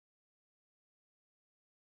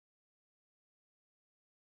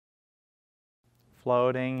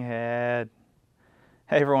Floating head.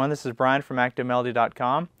 Hey everyone, this is Brian from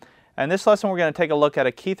ActiveMelody.com. And this lesson we're going to take a look at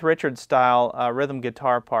a Keith Richards style rhythm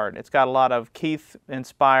guitar part. It's got a lot of Keith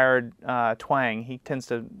inspired twang. He tends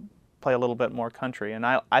to play a little bit more country, and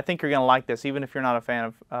I think you're going to like this even if you're not a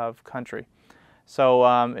fan of country. So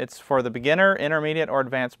it's for the beginner, intermediate, or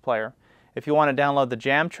advanced player. If you want to download the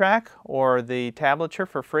jam track or the tablature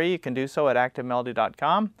for free, you can do so at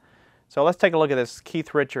ActiveMelody.com. So let's take a look at this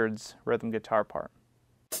Keith Richards rhythm guitar part.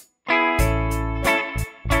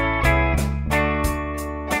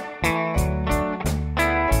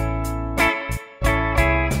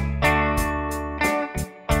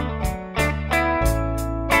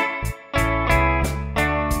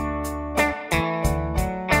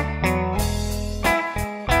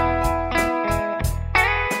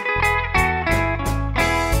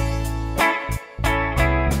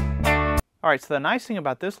 Alright, so the nice thing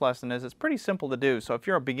about this lesson is it's pretty simple to do. So if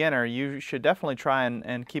you're a beginner, you should definitely try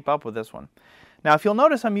and keep up with this one. Now if you'll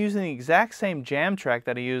notice, I'm using the exact same jam track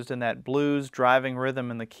that I used in that blues driving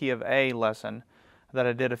rhythm in the key of A lesson that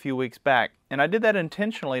I did a few weeks back. And I did that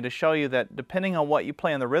intentionally to show you that depending on what you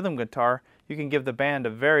play on the rhythm guitar, you can give the band a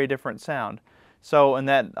very different sound. So in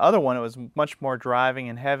that other one, it was much more driving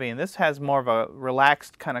and heavy, and this has more of a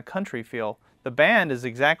relaxed kind of country feel. The band is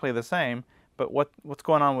exactly the same, but what's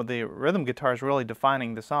going on with the rhythm guitar is really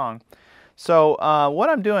defining the song. So what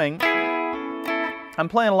I'm doing, I'm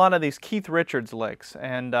playing a lot of these Keith Richards licks,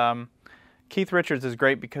 and Keith Richards is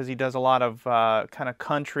great because he does a lot of kind of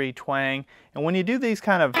country twang, and when you do these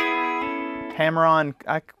kind of hammer-on,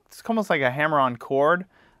 it's almost like a hammer-on chord,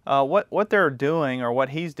 what they're doing, or what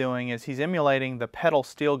he's doing, is he's emulating the pedal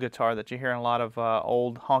steel guitar that you hear in a lot of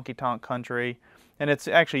old honky-tonk country. And it's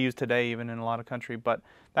actually used today even in a lot of country, but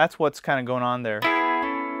that's what's kind of going on there.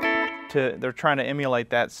 They're trying to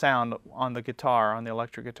emulate that sound on the guitar, on the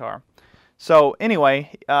electric guitar. So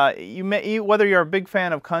anyway, whether you're a big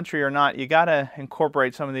fan of country or not, you got to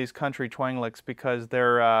incorporate some of these country twang licks because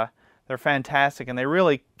they're fantastic, and they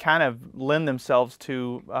really kind of lend themselves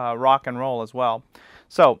to rock and roll as well.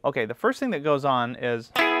 So okay, the first thing that goes on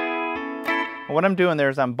is, what I'm doing there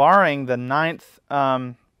is I'm borrowing the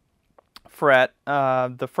 9th fret,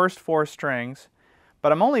 the first 4 strings,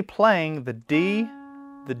 but I'm only playing the D,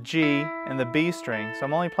 the G, and the B string. So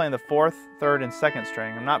I'm only playing the 4th, 3rd, and 2nd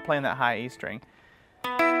string. I'm not playing that high E string.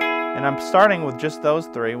 And I'm starting with just those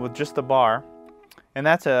 3, with just the bar. And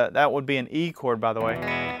that would be an E chord, by the way.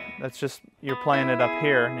 That's just, you're playing it up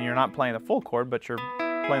here, and you're not playing the full chord, but you're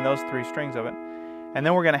playing those 3 strings of it. And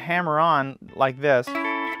then we're going to hammer on like this.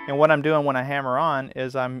 And what I'm doing when I hammer on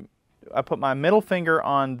is I put my middle finger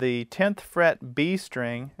on the 10th fret B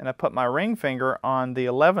string, and I put my ring finger on the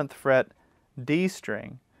 11th fret D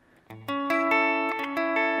string.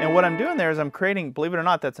 And what I'm doing there is I'm creating, believe it or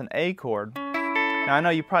not, that's an A chord. Now I know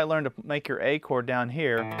you probably learned to make your A chord down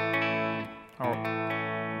here, or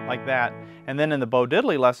like that. And then in the Bo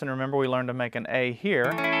Diddley lesson, remember we learned to make an A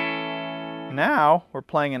here. Now we're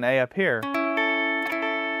playing an A up here.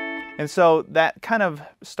 And so that kind of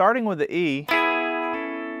starting with the E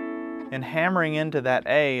and hammering into that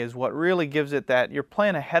A is what really gives it that, you're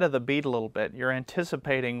playing ahead of the beat a little bit. You're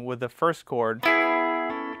anticipating with the first chord,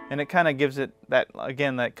 and it kind of gives it that,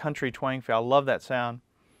 again, that country twang feel. I love that sound.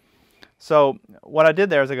 So what I did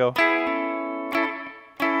there is I go,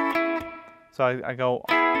 I go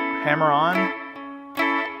hammer on,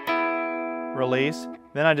 release,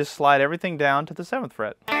 then I just slide everything down to the 7th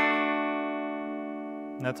fret.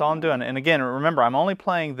 And that's all I'm doing. And again, remember, I'm only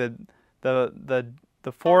playing the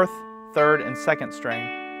 4th, 3rd, and 2nd string,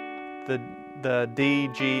 the D,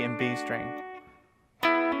 G, and B string.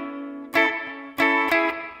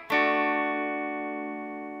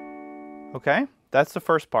 Okay, that's the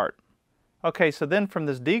first part. Okay, so then from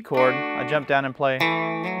this D chord, I jump down and play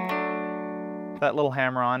that little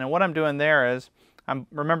hammer on, and what I'm doing there is,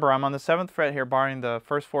 remember I'm on the 7th fret here, borrowing the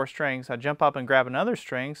first 4 strings. I jump up and grab another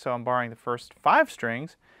string, so I'm borrowing the first 5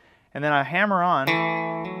 strings, and then I hammer on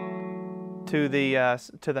to the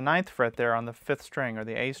 9th fret there on the 5th string, or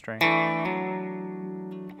the A string.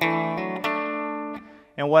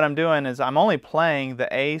 And what I'm doing is I'm only playing the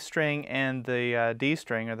A string and the D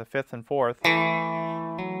string, or the 5th and 4th.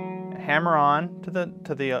 Hammer on to the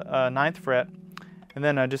 9th fret, and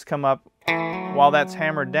then I just come up while that's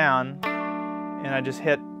hammered down, and I just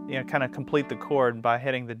hit, kind of complete the chord by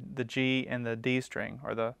hitting the G and the D string,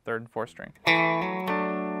 or the 3rd and 4th string.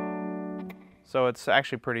 So it's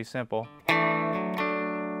actually pretty simple.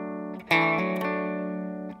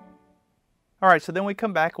 Alright, so then we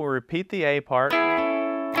come back and we'll repeat the A part,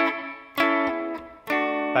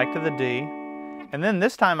 back to the D, and then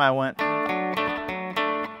this time we're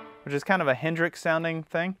which is kind of a Hendrix sounding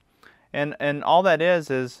thing. And all that is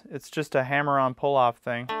it's just a hammer-on pull-off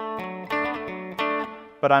thing.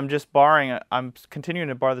 But I'm just barring, I'm continuing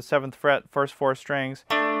to bar the 7th fret, first 4 strings,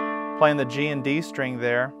 playing the G and D string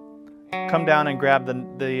there, come down and grab the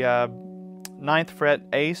 9th fret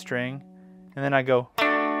A string, and then I go.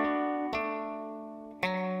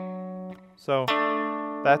 So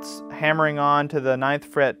that's hammering on to the 9th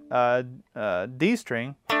fret D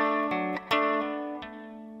string.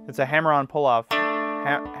 It's a hammer-on pull-off.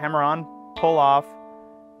 Hammer-on, pull-off,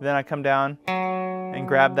 then I come down and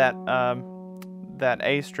grab that that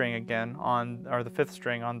A string again on, or the 5th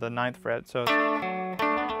string on the 9th fret. So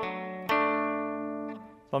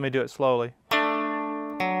let me do it slowly.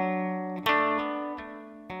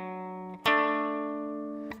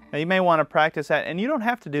 Now you may want to practice that, and you don't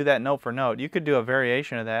have to do that note for note. You could do a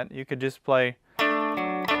variation of that. You could just play,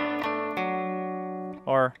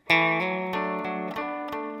 or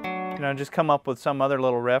you know, just come up with some other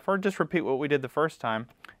little riff, or just repeat what we did the first time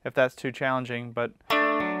if that's too challenging, but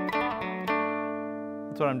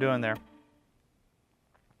that's what I'm doing there.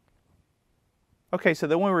 Okay, so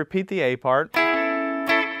then we repeat the A part, back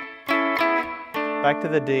to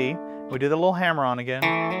the D, we do the little hammer on again.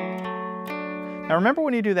 Now remember,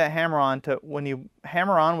 when you do that hammer on, when you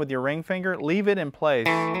hammer on with your ring finger, leave it in place.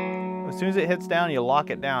 As soon as it hits down, you lock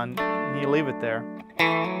it down and you leave it there.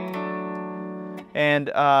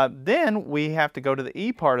 And then we have to go to the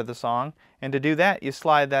E part of the song, and to do that you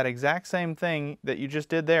slide that exact same thing that you just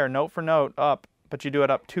did there, note for note, up, but you do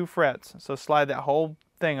it up 2 frets. So slide that whole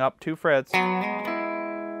thing up 2 frets,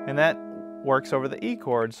 and that works over the E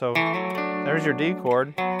chord. So there's your D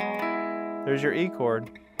chord, there's your E chord.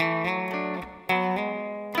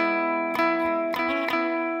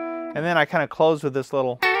 And then I kind of close with this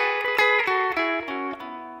little,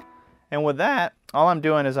 and with that, all I'm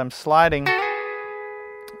doing is I'm sliding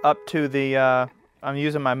up to the, I'm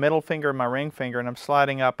using my middle finger and my ring finger, and I'm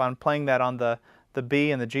sliding up. I'm playing that on the B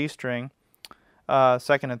and the G string,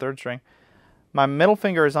 2nd and 3rd string. My middle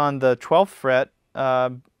finger is on the 12th fret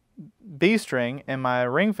B string, and my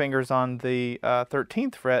ring finger is on the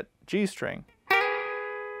 13th fret G string.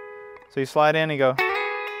 So you slide in and go.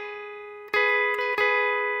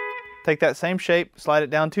 Take that same shape, slide it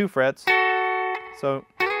down 2 frets. So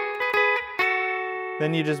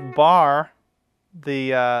then you just bar the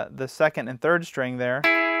 2nd and 3rd string there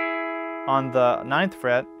on the 9th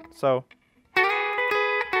fret. So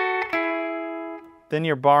then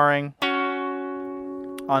you're barring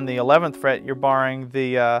on the 11th fret. You're barring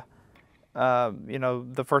the you know,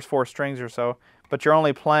 the first 4 strings or so, but you're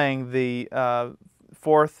only playing the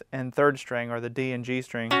 4th and 3rd string, or the D and G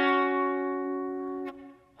string.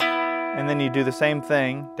 And then you do the same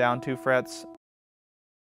thing, down 2 frets.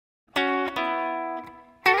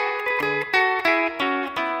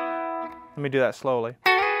 Let me do that slowly.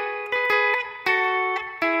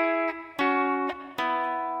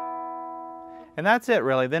 And that's it,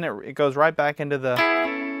 really. Then it goes right back into the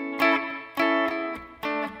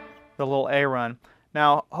little A run.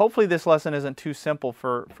 Now, hopefully this lesson isn't too simple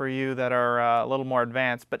for you that are a little more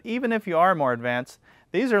advanced, but even if you are more advanced,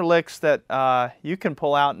 these are licks that you can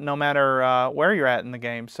pull out no matter where you're at in the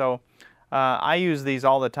game. So I use these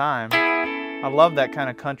all the time. I love that kind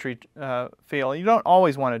of country feel. You don't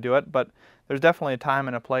always want to do it, but there's definitely a time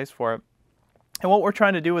and a place for it. And what we're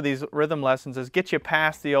trying to do with these rhythm lessons is get you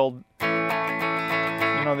past the old,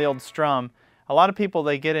 you know, the old strum. A lot of people,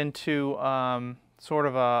 they get into sort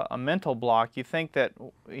of a mental block. You think that,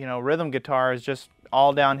 you know, rhythm guitar is just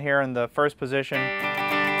all down here in the first position,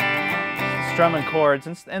 strumming chords,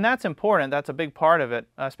 and that's important. That's a big part of it,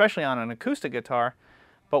 especially on an acoustic guitar.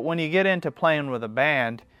 But when you get into playing with a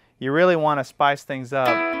band, you really want to spice things up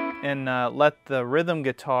and let the rhythm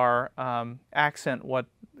guitar accent what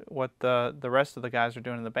the rest of the guys are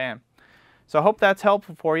doing in the band. So I hope that's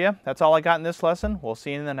helpful for you. That's all I got in this lesson. We'll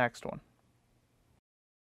see you in the next one.